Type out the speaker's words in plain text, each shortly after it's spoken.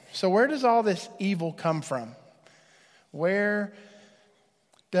So where does all this evil come from? Where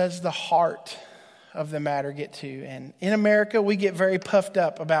does the heart of the matter get to? And in America, we get very puffed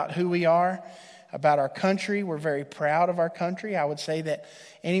up about who we are, about our country. We're very proud of our country. I would say that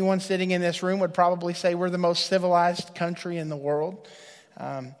anyone sitting in this room would probably say we're the most civilized country in the world.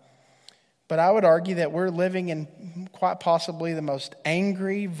 But I would argue that we're living in quite possibly the most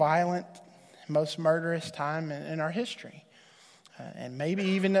angry, violent, most murderous time in our history. And maybe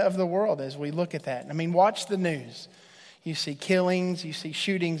even of the world as we look at that. I mean, watch the news. You see killings, you see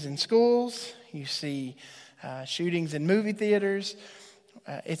shootings in schools, you see shootings in movie theaters.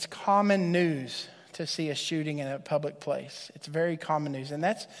 It's common news to see a shooting in a public place. It's very common news. And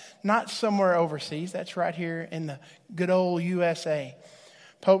that's not somewhere overseas. That's right here in the good old USA.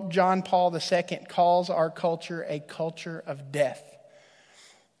 Pope John Paul II calls our culture a culture of death.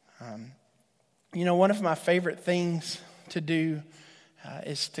 One of my favorite things to do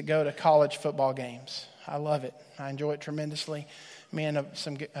is to go to college football games. I love it. I enjoy it tremendously. Me and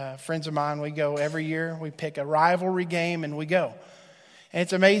some friends of mine, we go every year. We pick a rivalry game and we go. And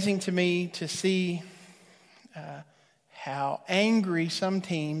it's amazing to me to see how angry some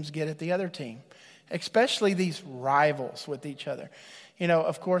teams get at the other team, especially these rivals with each other.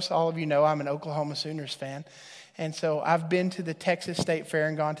 Of course, all of you know I'm an Oklahoma Sooners fan. And so I've been to the Texas State Fair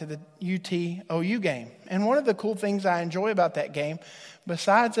and gone to the UT-OU game. And one of the cool things I enjoy about that game,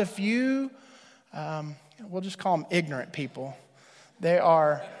 besides a few, we'll just call them ignorant people, they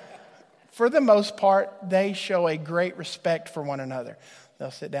are, for the most part, they show a great respect for one another.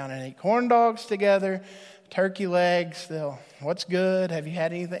 They'll sit down and eat corn dogs together, turkey legs. What's good? Have you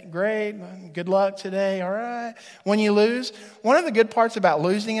had anything? Great. Good luck today. All right. When you lose, one of the good parts about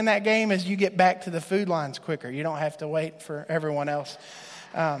losing in that game is you get back to the food lines quicker. You don't have to wait for everyone else.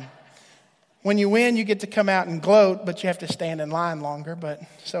 When you win, you get to come out and gloat, but you have to stand in line longer.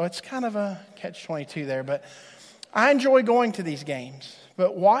 So it's kind of a catch-22 there. But I enjoy going to these games.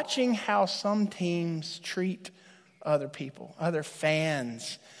 But watching how some teams treat other people, other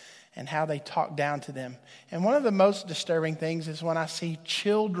fans, and how they talk down to them. And one of the most disturbing things is when I see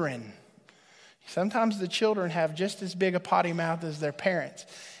children. Sometimes the children have just as big a potty mouth as their parents.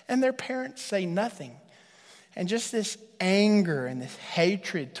 And their parents say nothing. And just this anger and this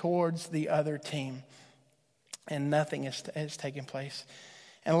hatred towards the other team. And nothing is taking place.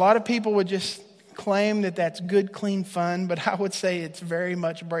 And a lot of people would just claim that that's good, clean fun. But I would say it's very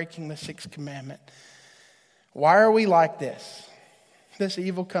much breaking the sixth commandment. Why are we like this? This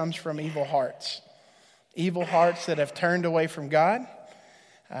evil comes from evil hearts. Evil hearts that have turned away from God.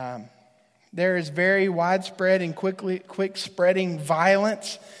 There is very widespread and quick spreading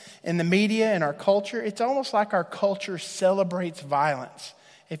violence in the media and our culture. It's almost like our culture celebrates violence.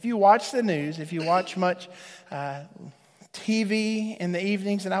 If you watch the news, if you watch much TV in the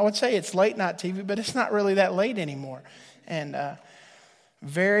evenings, and I would say it's late night TV, but it's not really that late anymore. And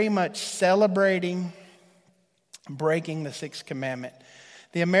very much celebrating breaking the sixth commandment.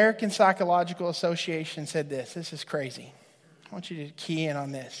 The American Psychological Association said this. This is crazy. I want you to key in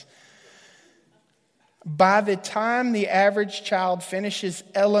on this. By the time the average child finishes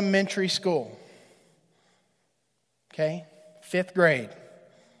elementary school, okay, 5th grade,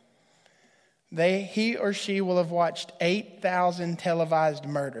 he or she will have watched 8,000 televised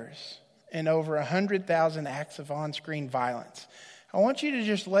murders and over 100,000 acts of on-screen violence. I want you to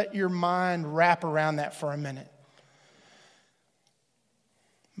just let your mind wrap around that for a minute.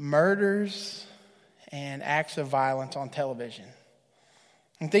 Murders and acts of violence on television.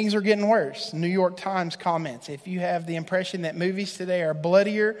 And things are getting worse. New York Times comments, if you have the impression that movies today are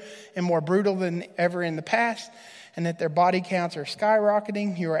bloodier and more brutal than ever in the past, and that their body counts are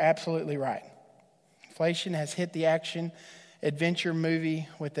skyrocketing, you are absolutely right. Inflation has hit the action adventure movie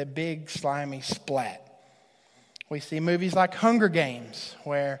with a big slimy splat. We see movies like Hunger Games,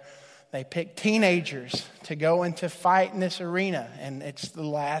 where they pick teenagers to go into fight in this arena, and it's the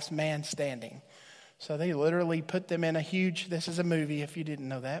last man standing. So they literally put them in a huge, this is a movie if you didn't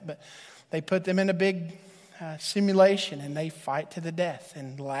know that, but they put them in a big simulation, and they fight to the death,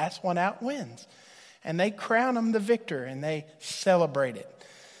 and the last one out wins. And they crown them the victor, and they celebrate it.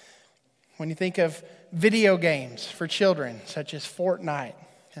 When you think of video games for children, such as Fortnite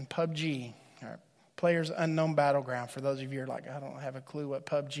and PUBG, or Players Unknown Battleground, for those of you who are like, I don't have a clue what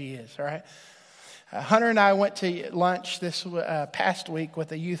PUBG is, all right? Hunter and I went to lunch this past week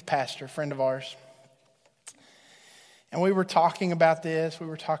with a youth pastor, friend of ours. And we were talking about this. We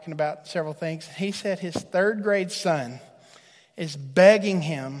were talking about several things. He said his 3rd grade son is begging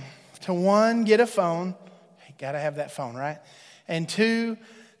him to, 1, get a phone. You got to have that phone, right? And 2,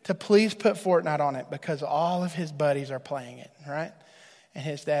 to please put Fortnite on it because all of his buddies are playing it, right? And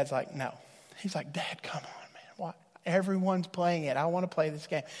his dad's like, no. He's like, Dad, come on, man. Why? Everyone's playing it. I want to play this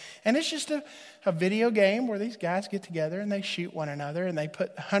game. And it's just a video game where these guys get together and they shoot one another, and they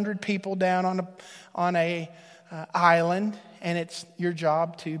put 100 people down on a island, and it's your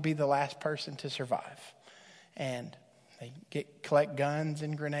job to be the last person to survive. And they collect guns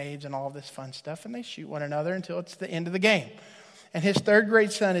and grenades and all of this fun stuff, and they shoot one another until it's the end of the game. And his third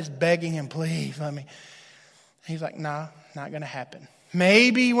grade son is begging him, please let me. He's like, nah, not going to happen.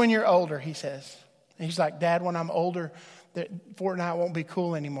 Maybe when you're older, he says. And he's like, Dad, when I'm older, Fortnite won't be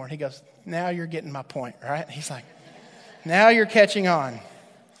cool anymore. And he goes, now you're getting my point, right? And he's like, now you're catching on.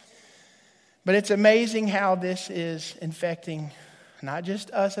 But it's amazing how this is infecting not just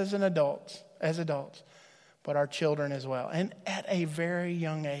us as adults, but our children as well. And at a very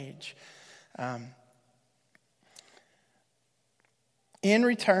young age. In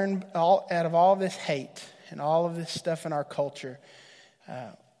return, out of all this hate and all of this stuff in our culture,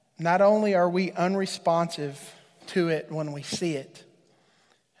 not only are we unresponsive to it when we see it,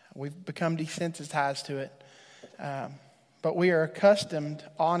 we've become desensitized to it, but we are accustomed,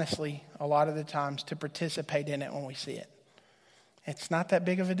 honestly, a lot of the times to participate in it when we see it. It's not that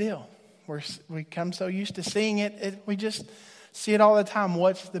big of a deal. We come so used to seeing it, we just see it all the time.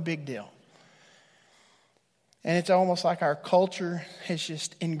 What's the big deal? And it's almost like our culture is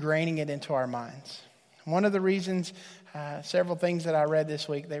just ingraining it into our minds. One of the reasons, several things that I read this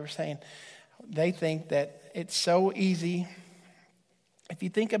week, they were saying they think that it's so easy. If you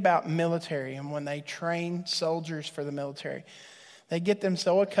think about military and when they train soldiers for the military, they get them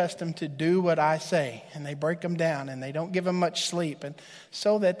so accustomed to do what I say, and they break them down, and they don't give them much sleep, and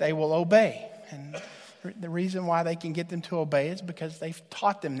so that they will obey. And the reason why they can get them to obey is because they've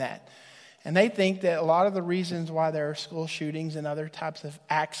taught them that. And they think that a lot of the reasons why there are school shootings and other types of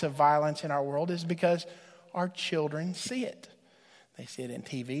acts of violence in our world is because our children see it. They see it in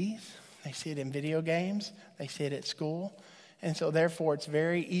TVs, they see it in video games, they see it at school. And so therefore it's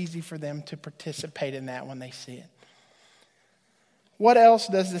very easy for them to participate in that when they see it. What else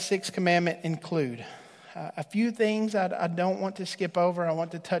does the sixth commandment include? A few things I don't want to skip over. I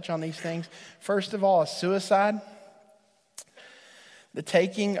want to touch on these things. First of all, suicide. The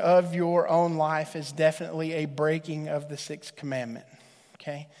taking of your own life is definitely a breaking of the sixth commandment.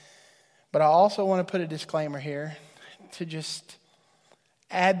 Okay? But I also want to put a disclaimer here to just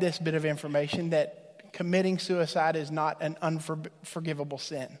add this bit of information that committing suicide is not an unforgivable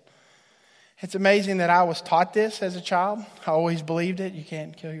sin. It's amazing that I was taught this as a child. I always believed it. You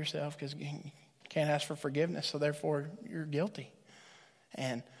can't kill yourself because you can't ask for forgiveness, so therefore you're guilty.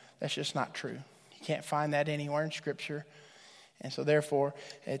 And that's just not true. You can't find that anywhere in Scripture. And so therefore,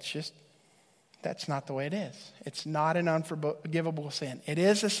 that's not the way it is. It's not an unforgivable sin. It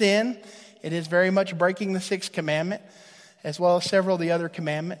is a sin. It is very much breaking the sixth commandment, as well as several of the other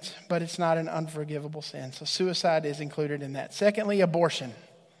commandments, but it's not an unforgivable sin. So suicide is included in that. Secondly, abortion.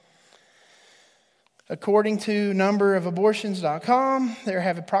 According to numberofabortions.com, there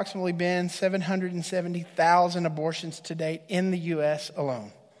have approximately been 770,000 abortions to date in the U.S.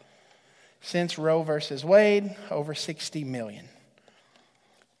 alone. Since Roe versus Wade, over 60 million.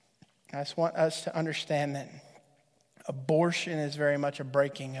 I just want us to understand that abortion is very much a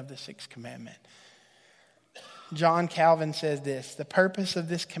breaking of the sixth commandment. John Calvin says this: the purpose of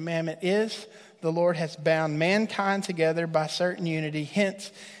this commandment is the Lord has bound mankind together by certain unity.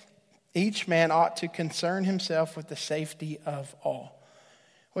 Hence, each man ought to concern himself with the safety of all.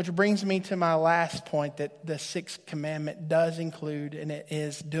 Which brings me to my last point that the sixth commandment does include, and it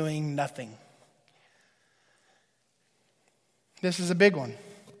is doing nothing. This is a big one.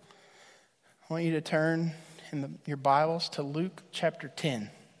 I want you to turn in your Bibles to Luke chapter 10.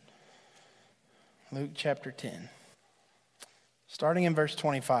 Luke chapter 10. Starting in verse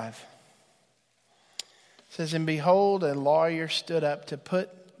 25. It says, and behold, a lawyer stood up to put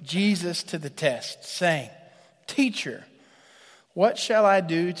Jesus to the test, saying, Teacher, what shall I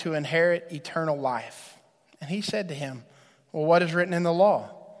do to inherit eternal life? And he said to him, well, what is written in the law?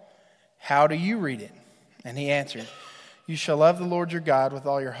 How do you read it? And he answered, you shall love the Lord your God with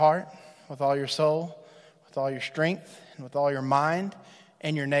all your heart, with all your soul, with all your strength, and with all your mind,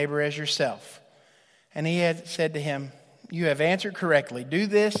 and your neighbor as yourself. And he had said to him, you have answered correctly. Do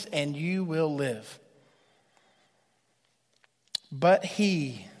this and you will live. But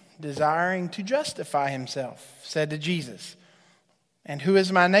he, desiring to justify himself, said to Jesus, and who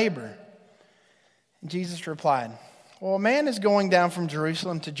is my neighbor? And Jesus replied, well, a man is going down from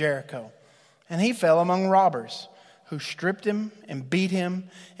Jerusalem to Jericho, and he fell among robbers, who stripped him and beat him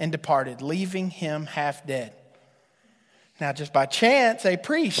and departed, leaving him half dead. Now, just by chance, a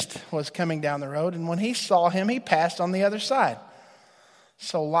priest was coming down the road, and when he saw him, he passed on the other side.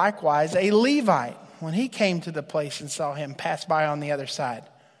 So likewise, a Levite, when he came to the place and saw him, passed by on the other side.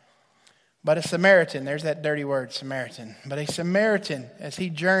 But a Samaritan," there's that dirty word, Samaritan. "But a Samaritan, as he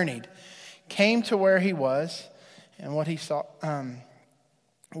journeyed, came to where he was, and what he saw,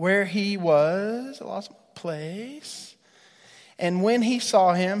 where he was, I lost my place. And when he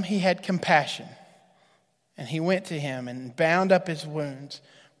saw him, he had compassion. And he went to him and bound up his wounds,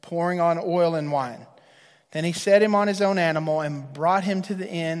 pouring on oil and wine. Then he set him on his own animal and brought him to the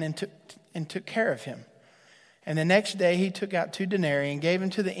inn and took care of him. And the next day he took out 2 denarii and gave him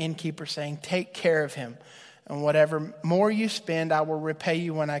to the innkeeper, saying, 'Take care of him, and whatever more you spend, I will repay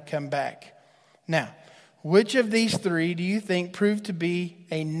you when I come back.' Now, which of these 3 do you think proved to be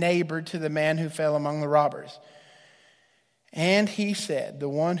a neighbor to the man who fell among the robbers?" And he said, "The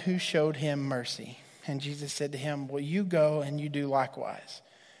one who showed him mercy." And Jesus said to him, "Well, you go and you do likewise."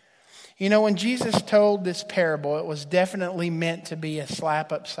 You know, when Jesus told this parable, it was definitely meant to be a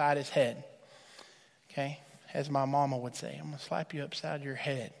slap upside his head. Okay? As my mama would say, "I'm going to slap you upside your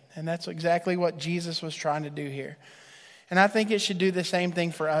head." And that's exactly what Jesus was trying to do here. And I think it should do the same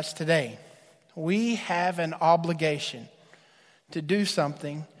thing for us today. We have an obligation to do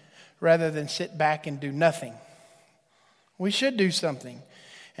something rather than sit back and do nothing. We should do something.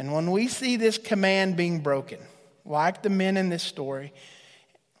 And when we see this command being broken, like the men in this story,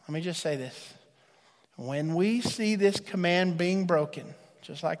 let me just say this. When we see this command being broken,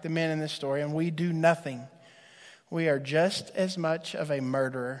 just like the men in this story, and we do nothing, we are just as much of a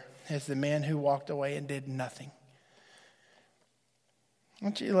murderer as the men who walked away and did nothing. I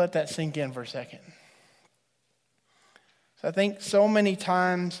want you to let that sink in for a second. So I think so many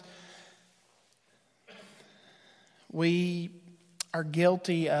times we are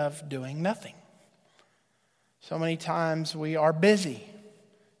guilty of doing nothing. So many times we are busy.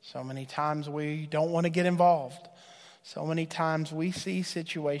 So many times we don't want to get involved. So many times we see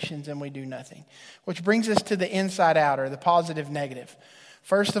situations and we do nothing. Which brings us to the inside out, or the positive negative.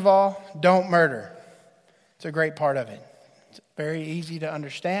 First of all, don't murder. It's a great part of it. It's very easy to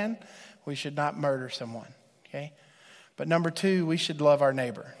understand. We should not murder someone. Okay? But number 2, we should love our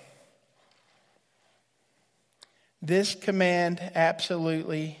neighbor. This command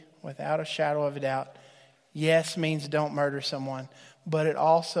absolutely, without a shadow of a doubt, yes, means don't murder someone, but it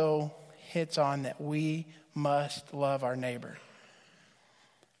also hits on that we must love our neighbor.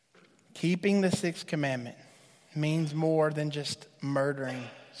 Keeping the 6th commandment means more than just murdering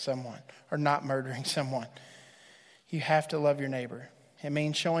someone or not murdering someone. You have to love your neighbor. It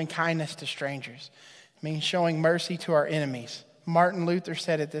means showing kindness to strangers. It means showing mercy to our enemies. Martin Luther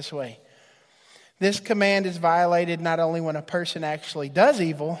said it this way: "This command is violated not only when a person actually does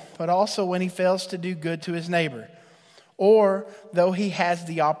evil, but also when he fails to do good to his neighbor, or, though he has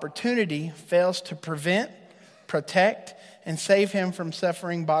the opportunity, fails to prevent, protect, and save him from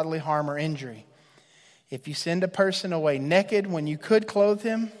suffering bodily harm or injury. If you send a person away naked when you could clothe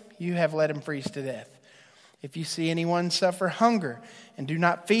him, you have let him freeze to death. If you see anyone suffer hunger and do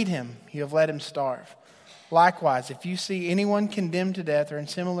not feed him, you have let him starve. Likewise, if you see anyone condemned to death or in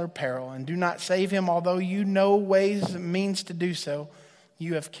similar peril and do not save him, although you know ways and means to do so,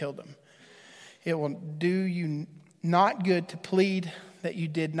 you have killed him. It will do you not good to plead that you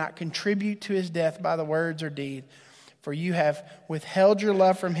did not contribute to his death by the words or deed, for you have withheld your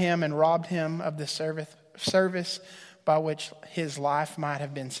love from him and robbed him of the service by which his life might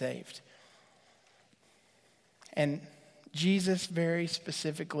have been saved." And Jesus very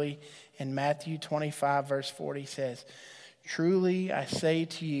specifically in Matthew 25 verse 40 says, "Truly I say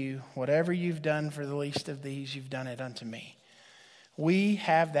to you, whatever you've done for the least of these, you've done it unto me." We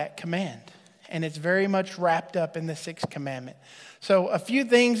have that command, and it's very much wrapped up in the 6th commandment. So a few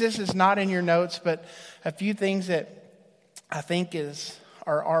things, this is not in your notes, but a few things that I think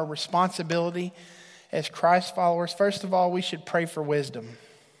are our responsibility as Christ followers. First of all, we should pray for wisdom.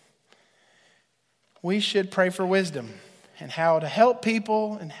 We should pray for wisdom and how to help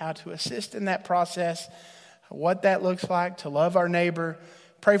people and how to assist in that process, what that looks like, to love our neighbor.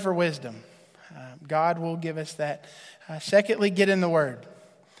 Pray for wisdom. God will give us that. Secondly, get in the Word.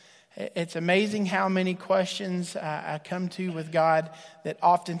 It's amazing how many questions I come to with God that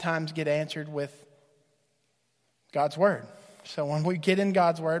oftentimes get answered with God's Word. So when we get in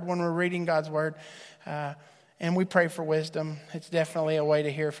God's Word, when we're reading God's Word, and we pray for wisdom, it's definitely a way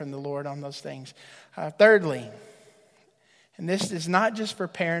to hear from the Lord on those things. Thirdly, and this is not just for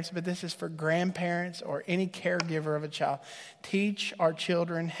parents, but this is for grandparents or any caregiver of a child. Teach our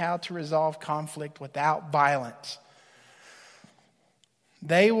children how to resolve conflict without violence.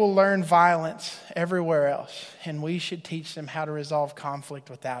 They will learn violence everywhere else, and we should teach them how to resolve conflict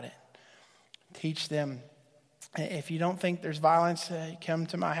without it. Teach them If you don't think there's violence, come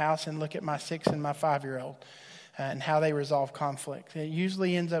to my house and look at my 6 and my 5-year-old and how they resolve conflict. It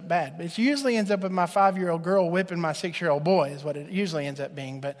usually ends up bad. But it usually ends up with my 5-year-old girl whipping my 6-year-old boy is what it usually ends up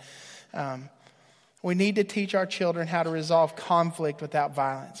being. But we need to teach our children how to resolve conflict without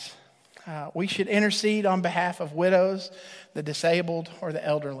violence. We should intercede on behalf of widows, the disabled, or the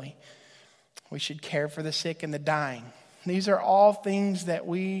elderly. We should care for the sick and the dying. These are all things that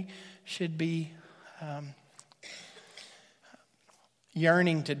we should be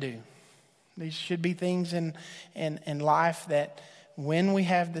yearning to do. These should be things in life that when we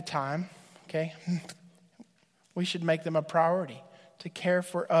have the time, okay, we should make them a priority to care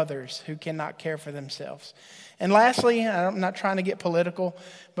for others who cannot care for themselves. And lastly, I'm not trying to get political,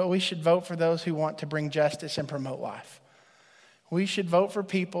 but we should vote for those who want to bring justice and promote life. We should vote for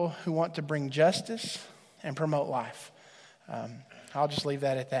people who want to bring justice and promote life. I'll just leave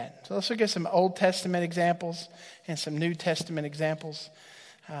that at that. So let's look at some Old Testament examples and some New Testament examples.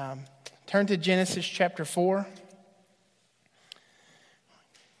 Turn to Genesis chapter 4.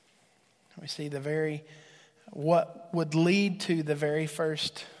 We see what would lead to the very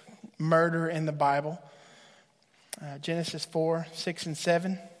first murder in the Bible. Genesis 4, 6 and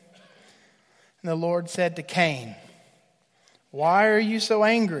 7. And the Lord said to Cain, "Why are you so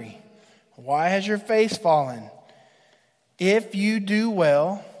angry? Why has your face fallen? If you do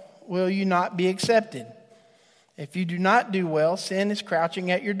well, will you not be accepted? If you do not do well, sin is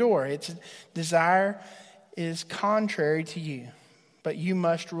crouching at your door. Its desire is contrary to you, but you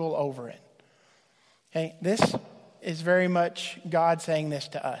must rule over it." Okay, this is very much God saying this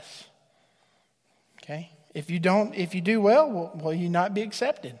to us. Okay, if you do well, will you not be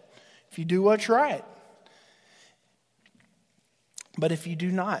accepted? If you do what's right. But if you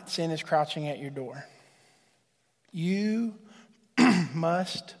do not, sin is crouching at your door. You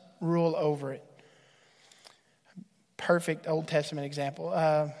must rule over it. Perfect Old Testament example.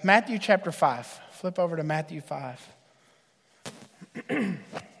 Matthew chapter 5. Flip over to Matthew 5.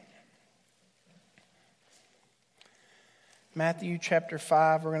 Matthew chapter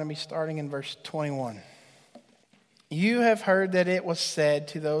 5, we're going to be starting in verse 21. You have heard that it was said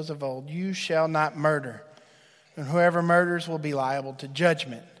to those of old, "You shall not murder, and whoever murders will be liable to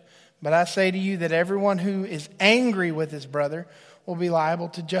judgment. But I say to you that everyone who is angry with his brother will be liable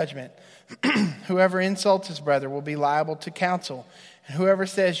to judgment. Whoever insults his brother will be liable to counsel, and whoever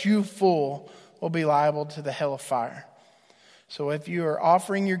says 'you fool' will be liable to the hell of fire. So if you are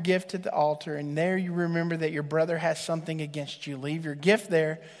offering your gift at the altar, and there you remember that your brother has something against you, leave your gift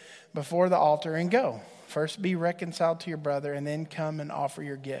there before the altar and go. First be reconciled to your brother, and then come and offer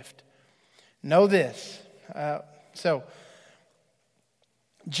your gift. Know this." So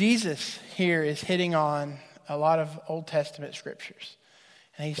Jesus here is hitting on a lot of Old Testament scriptures.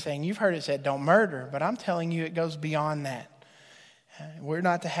 And he's saying, you've heard it said, don't murder, but I'm telling you it goes beyond that. We're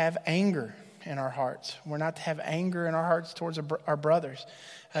not to have anger in our hearts. We're not to have anger in our hearts towards our brothers.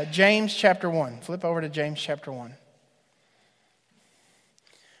 James chapter 1. Flip over to James chapter 1.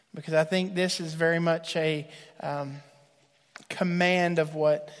 Because I think this is very much a command of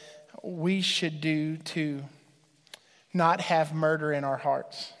what we should do to not have murder in our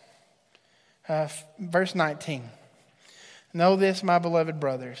hearts. Verse 19. Know this, my beloved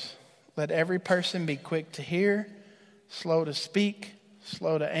brothers. Let every person be quick to hear, slow to speak,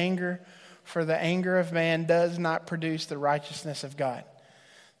 slow to anger, for the anger of man does not produce the righteousness of God.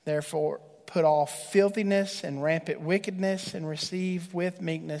 Therefore, put off filthiness and rampant wickedness, and receive with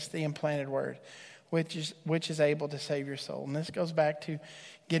meekness the implanted word, which is able to save your soul. And this goes back to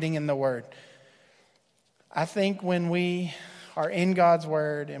getting in the word. I think when we are in God's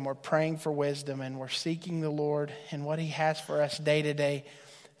word and we're praying for wisdom and we're seeking the Lord and what he has for us day to day,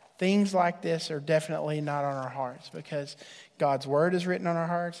 things like this are definitely not on our hearts, because God's word is written on our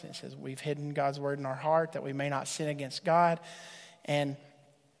hearts. It says we've hidden God's word in our heart that we may not sin against God. And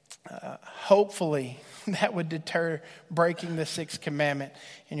hopefully that would deter breaking the sixth commandment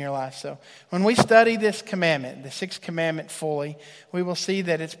in your life. So when we study this commandment, the sixth commandment fully, we will see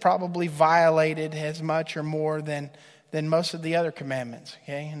that it's probably violated as much or more than most of the other commandments.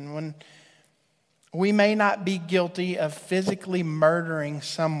 Okay, and when we may not be guilty of physically murdering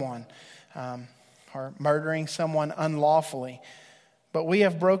someone or murdering someone unlawfully, but we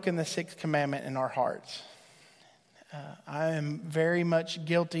have broken the sixth commandment in our hearts. I am very much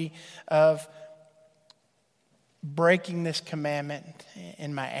guilty of breaking this commandment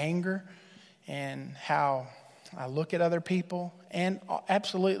in my anger and how I look at other people, and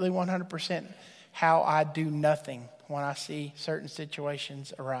absolutely 100% how I do nothing when I see certain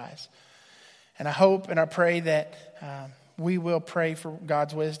situations arise. And I hope and I pray that we will pray for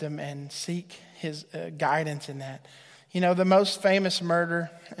God's wisdom and seek his guidance in that. You know, the most famous murder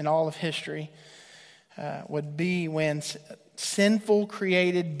in all of history would be when sinful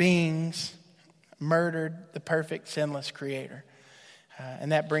created beings murdered the perfect, sinless creator.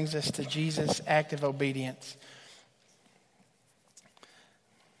 And that brings us to Jesus' act of obedience.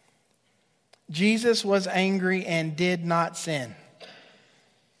 Jesus was angry and did not sin.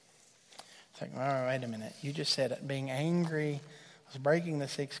 It's like, oh, wait a minute. You just said it. Being angry was breaking the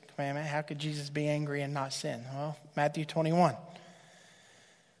sixth commandment. How could Jesus be angry and not sin? Well, Matthew 21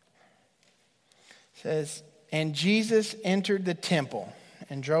 says, and Jesus entered the temple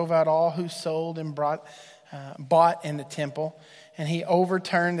and drove out all who sold and bought in the temple. And he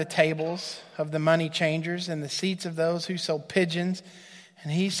overturned the tables of the money changers and the seats of those who sold pigeons.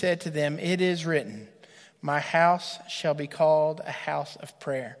 And he said to them, it is written, my house shall be called a house of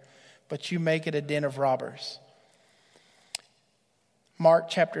prayer, but you make it a den of robbers. Mark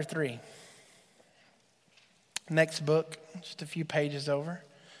chapter 3. Next book, just a few pages over.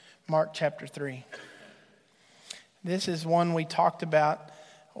 Mark chapter 3. This is one we talked about,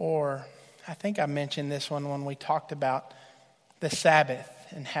 or I think I mentioned this one when we talked about the Sabbath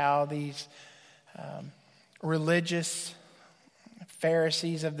and how these religious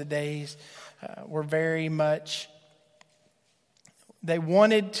Pharisees of the days were very much, they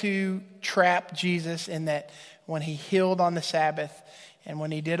wanted to trap Jesus in that when he healed on the Sabbath and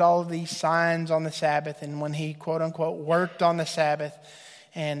when he did all of these signs on the Sabbath and when he quote unquote worked on the Sabbath,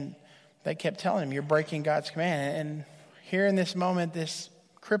 and they kept telling him, you're breaking God's command. And here in this moment, this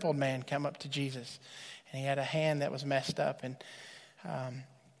crippled man come up to Jesus and he had a hand that was messed up, and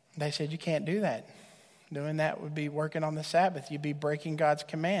they said, you can't do that. Doing that would be working on the Sabbath. You'd be breaking God's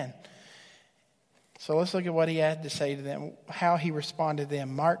command. So let's look at what he had to say to them, how he responded to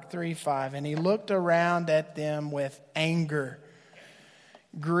them. Mark 3:5, and he looked around at them with anger,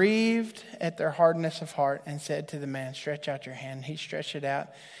 grieved at their hardness of heart, and said to the man, stretch out your hand. He stretched it out,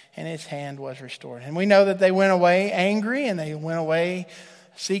 and his hand was restored. And we know that they went away angry, and they went away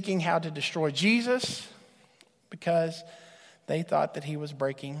seeking how to destroy Jesus because they thought that he was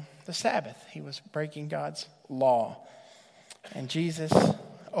breaking the Sabbath. He was breaking God's law. And Jesus,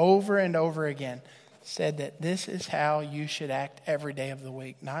 over and over again, said that this is how you should act every day of the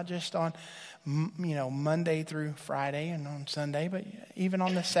week. Not just on, Monday through Friday and on Sunday, but even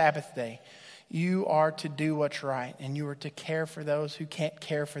on the Sabbath day. You are to do what's right, and you are to care for those who can't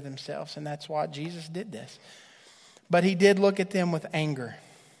care for themselves. And that's why Jesus did this. But he did look at them with anger.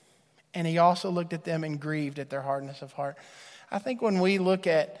 And he also looked at them and grieved at their hardness of heart. I think when we look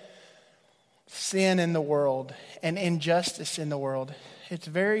at sin in the world and injustice in the world, it's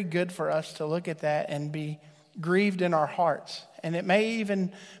very good for us to look at that and be grieved in our hearts. And it may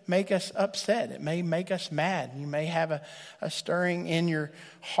even make us upset. It may make us mad. You may have a stirring in your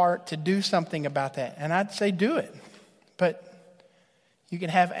heart to do something about that. And I'd say do it. But you can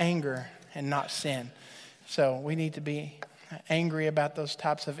have anger and not sin. So we need to be angry about those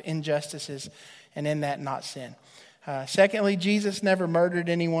types of injustices and in that not sin. Secondly, Jesus never murdered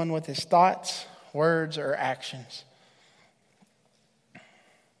anyone with his thoughts, words, or actions.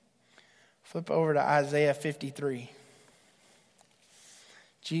 Flip over to Isaiah 53.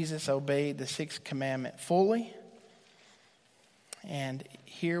 Jesus obeyed the sixth commandment fully. And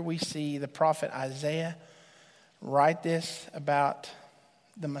here we see the prophet Isaiah write this about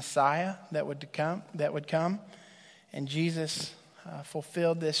the Messiah that would come. And Jesus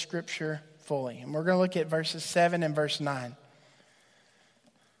fulfilled this scripture fully. And we're going to look at verses 7 and verse 9. It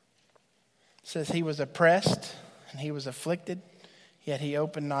says, he was oppressed and he was afflicted, yet he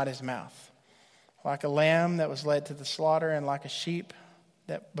opened not his mouth. Like a lamb that was led to the slaughter, and like a sheep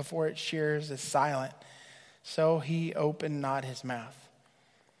that before its shears is silent, so he opened not his mouth.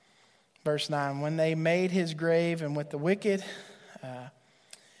 Verse 9, when they made his grave and with the wicked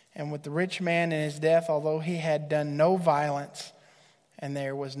and with the rich man in his death, although he had done no violence and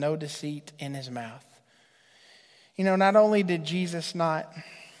there was no deceit in his mouth. Not only did Jesus not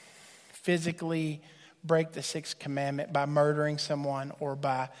physically break the sixth commandment by murdering someone or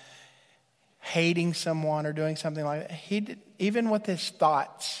by hating someone or doing something like that, he did, even with his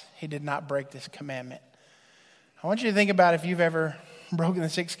thoughts, he did not break this commandment. I want you to think about if you've ever broken the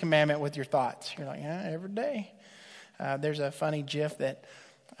sixth commandment with your thoughts. You're like, yeah, every day. There's a funny gif that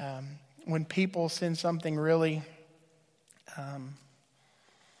when people send something really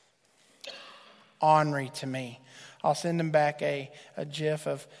ornery to me, I'll send them back a gif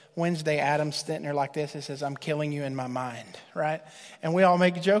of Wednesday Addams sitting there like this. It says, I'm killing you in my mind, right? And we all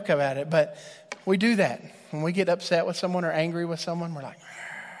make a joke about it, but we do that. When we get upset with someone or angry with someone, we're like,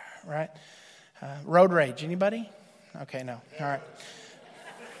 right? Road rage, anybody? Okay, no. All right.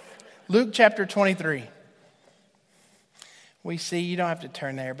 Luke chapter 23. We see, you don't have to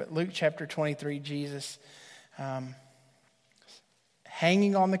turn there, but Luke chapter 23, Jesus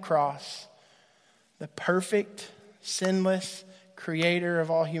hanging on the cross, the perfect, sinless creator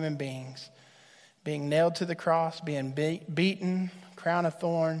of all human beings, being nailed to the cross, being beaten, crown of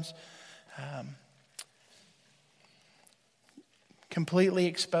thorns, completely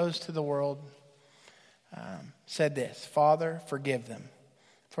exposed to the world, said this, Father, forgive them,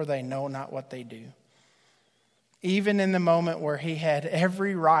 for they know not what they do. Even in the moment where he had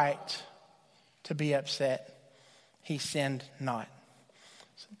every right to be upset, he sinned not.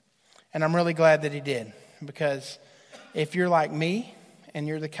 And I'm really glad that he did, because if you're like me and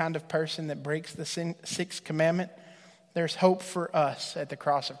you're the kind of person that breaks the sixth commandment, there's hope for us at the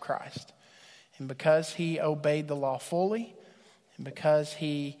cross of Christ. And because he obeyed the law fully, and because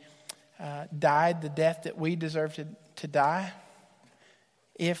he died the death that we deserve to die,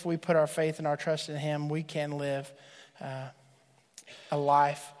 if we put our faith and our trust in him, we can live a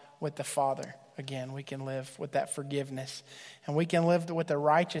life with the Father. Again, we can live with that forgiveness. And we can live with the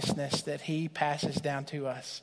righteousness that he passes down to us.